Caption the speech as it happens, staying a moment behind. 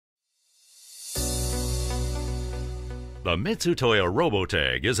The Mitutoyo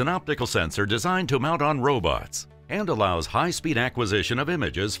RoboTAG is an optical sensor designed to mount on robots and allows high-speed acquisition of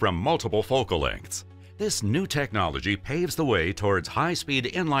images from multiple focal lengths. This new technology paves the way towards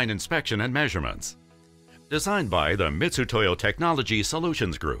high-speed inline inspection and measurements. Designed by the Mitutoyo Technology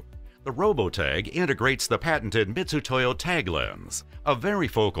Solutions Group, the RoboTAG integrates the patented Mitutoyo TAGLENS, a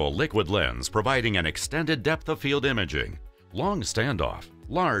varifocal liquid lens providing an extended depth of field imaging, long standoff,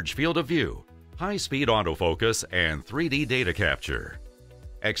 large field of view, high-speed autofocus, and 3D data capture.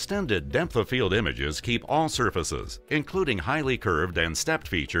 Extended depth of field images keep all surfaces, including highly curved and stepped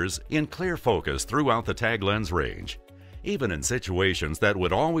features, in clear focus throughout the TAG lens range, even in situations that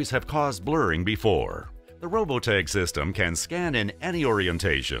would always have caused blurring before. The RoboTAG system can scan in any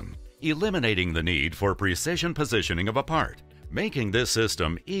orientation, eliminating the need for precision positioning of a part, making this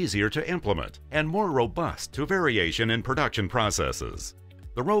system easier to implement and more robust to variation in production processes.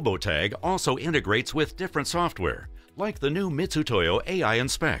 The RoboTAG also integrates with different software, like the new Mitutoyo AI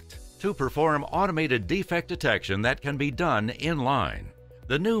Inspect, to perform automated defect detection that can be done in line.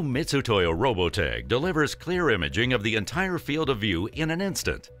 The new Mitutoyo RoboTAG delivers clear imaging of the entire field of view in an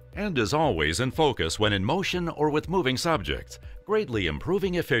instant and is always in focus when in motion or with moving subjects, greatly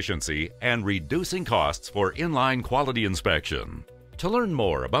improving efficiency and reducing costs for inline quality inspection. To learn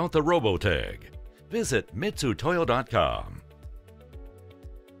more about the RoboTAG, visit Mitutoyo.com.